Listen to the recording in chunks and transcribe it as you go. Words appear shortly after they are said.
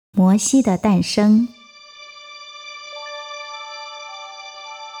摩西的诞生。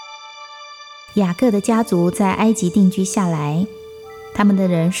雅各的家族在埃及定居下来，他们的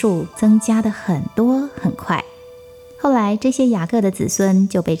人数增加得很多很快。后来这些雅各的子孙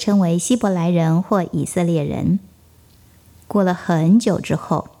就被称为希伯来人或以色列人。过了很久之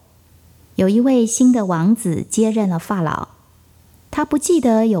后，有一位新的王子接任了法老，他不记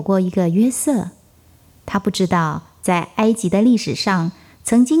得有过一个约瑟，他不知道在埃及的历史上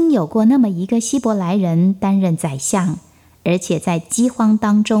曾经有过那么一个希伯来人担任宰相，而且在饥荒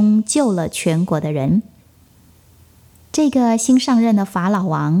当中救了全国的人。这个新上任的法老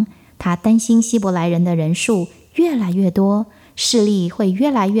王，他担心希伯来人的人数越来越多，势力会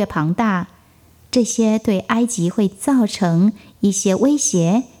越来越庞大，这些对埃及会造成一些威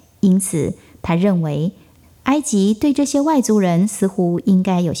胁，因此他认为埃及对这些外族人似乎应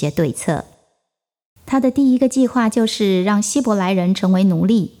该有些对策。他的第一个计划就是让希伯来人成为奴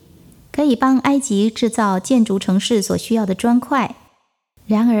隶，可以帮埃及制造建筑城市所需要的砖块。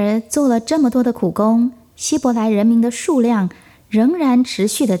然而做了这么多的苦工，希伯来人民的数量仍然持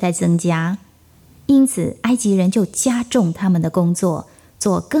续的在增加，因此埃及人就加重他们的工作，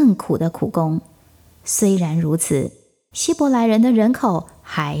做更苦的苦工。虽然如此，希伯来人的人口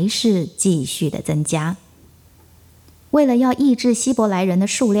还是继续的增加。为了要抑制希伯来人的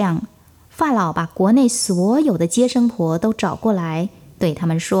数量，法老把国内所有的接生婆都找过来，对他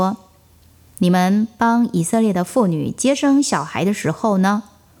们说：你们帮以色列的妇女接生小孩的时候呢，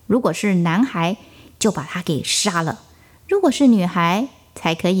如果是男孩就把他给杀了，如果是女孩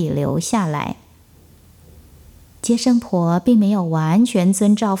才可以留下来。接生婆并没有完全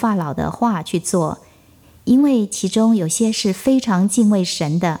遵照法老的话去做，因为其中有些是非常敬畏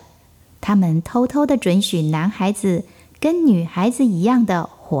神的，他们偷偷的准许男孩子跟女孩子一样的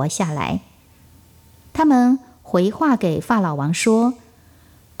活下来。他们回话给法老王说，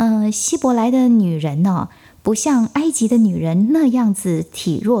希伯来的女人呢，不像埃及的女人那样子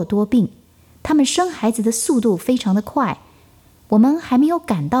体弱多病，她们生孩子的速度非常的快，我们还没有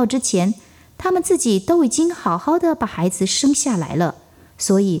赶到之前，她们自己都已经好好的把孩子生下来了，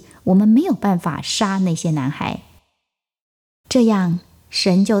所以我们没有办法杀那些男孩。这样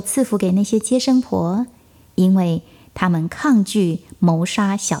神就赐福给那些接生婆，因为他们抗拒谋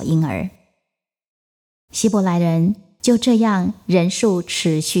杀小婴儿。希伯来人就这样人数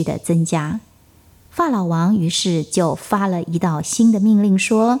持续的增加，法老王于是就发了一道新的命令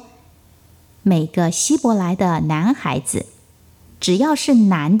说，每个希伯来的男孩子，只要是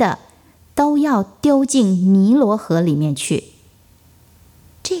男的，都要丢进尼罗河里面去。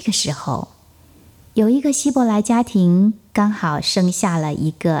这个时候，有一个希伯来家庭刚好生下了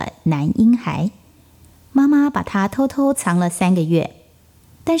一个男婴孩，妈妈把他偷偷藏了3个月，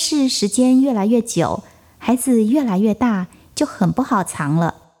但是时间越来越久，孩子越来越大，就很不好藏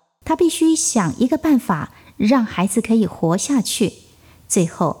了。他必须想一个办法，让孩子可以活下去。最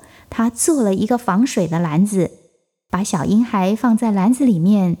后，他做了一个防水的篮子，把小婴孩放在篮子里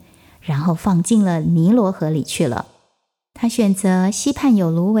面，然后放进了尼罗河里去了。他选择溪畔有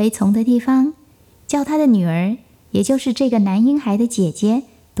芦苇丛的地方，叫他的女儿，也就是这个男婴孩的姐姐，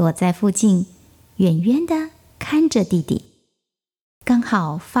躲在附近，远远的看着弟弟。刚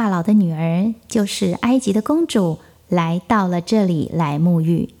好法老的女儿，就是埃及的公主，来到了这里来沐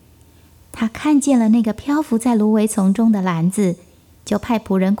浴。她看见了那个漂浮在芦苇丛中的篮子，就派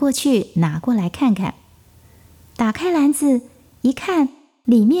仆人过去拿过来看看。打开篮子一看，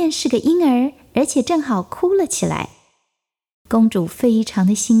里面是个婴儿，而且正好哭了起来。公主非常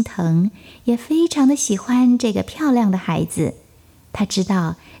的心疼，也非常的喜欢这个漂亮的孩子。她知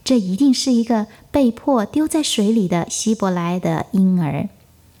道这一定是一个被迫丢在水里的希伯来的婴儿。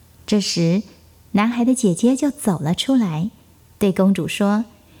这时，男孩的姐姐就走了出来，对公主说，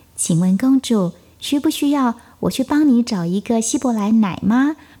请问公主，需不需要我去帮你找一个希伯来奶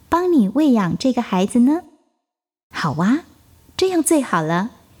妈，帮你喂养这个孩子呢？好啊，这样最好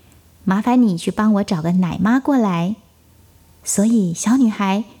了，麻烦你去帮我找个奶妈过来。所以小女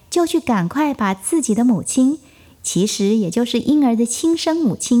孩就去赶快把自己的母亲，其实也就是婴儿的亲生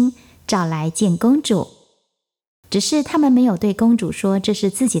母亲，找来见公主。只是他们没有对公主说这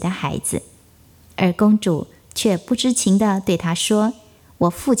是自己的孩子，而公主却不知情地对她说，我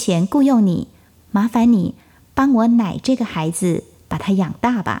付钱雇佣你，麻烦你帮我奶这个孩子，把他养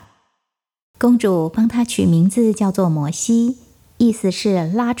大吧。公主帮他取名字叫做摩西，意思是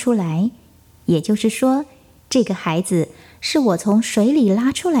拉出来，也就是说，这个孩子是我从水里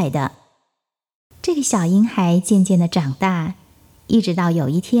拉出来的。这个小婴孩渐渐的长大，一直到有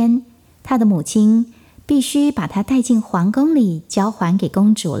一天，他的母亲必须把他带进皇宫里交还给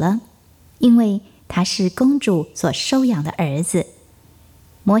公主了，因为他是公主所收养的儿子。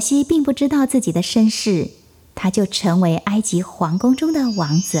摩西并不知道自己的身世，他就成为埃及皇宫中的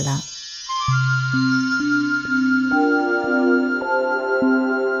王子了。